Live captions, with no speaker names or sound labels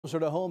Closer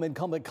to home,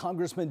 incumbent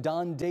Congressman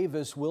Don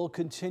Davis will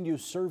continue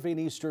serving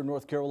Eastern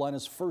North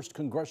Carolina's 1st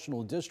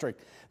Congressional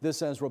District.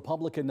 This as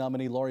Republican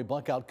nominee Laurie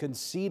Buckhout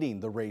conceding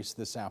the race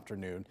this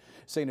afternoon,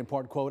 saying in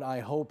part, quote, "I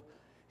hope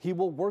he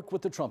will work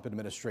with the Trump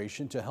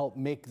administration to help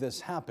make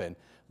this happen.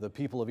 The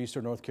people of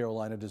Eastern North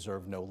Carolina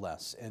deserve no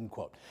less," end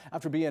quote.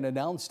 After being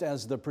announced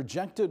as the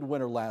projected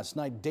winner last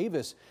night,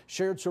 Davis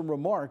shared some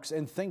remarks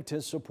and thanked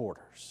his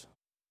supporters.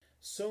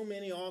 So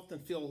many often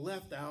feel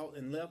left out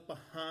and left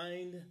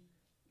behind.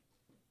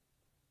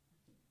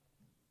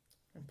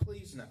 And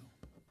please know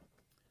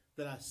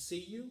that I see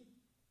you,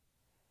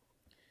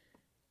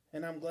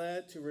 and I'm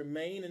glad to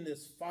remain in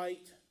this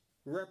fight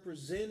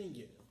representing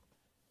you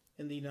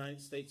in the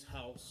United States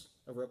House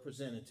of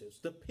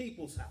Representatives, the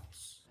People's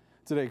House.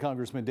 Today,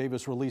 Congressman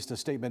Davis released a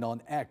statement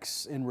on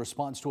X in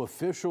response to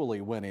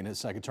officially winning his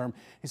second term.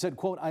 He said,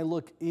 quote, "I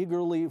look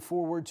eagerly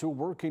forward to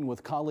working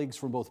with colleagues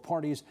from both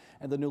parties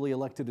and the newly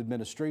elected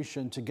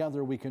administration.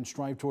 Together, we can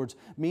strive towards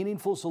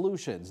meaningful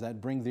solutions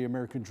that bring the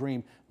American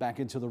dream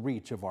back into the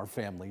reach of our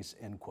families,"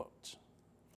 end quote.